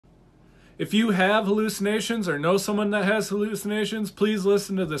If you have hallucinations or know someone that has hallucinations, please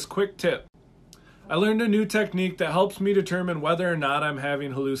listen to this quick tip. I learned a new technique that helps me determine whether or not I'm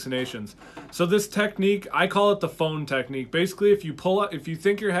having hallucinations. So this technique, I call it the phone technique. Basically, if you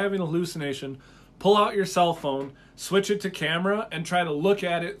think you're having a hallucination, pull out your cell phone, switch it to camera, and try to look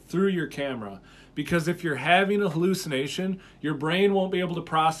at it through your camera. Because if you're having a hallucination, your brain won't be able to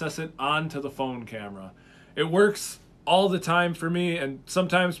process it onto the phone camera. It works all the time for me, and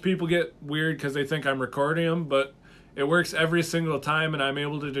sometimes people get weird because they think I'm recording them, but it works every single time, and I'm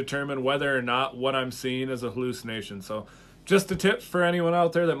able to determine whether or not what I'm seeing is a hallucination. So just a tip for anyone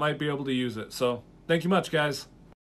out there that might be able to use it. So thank you much, guys.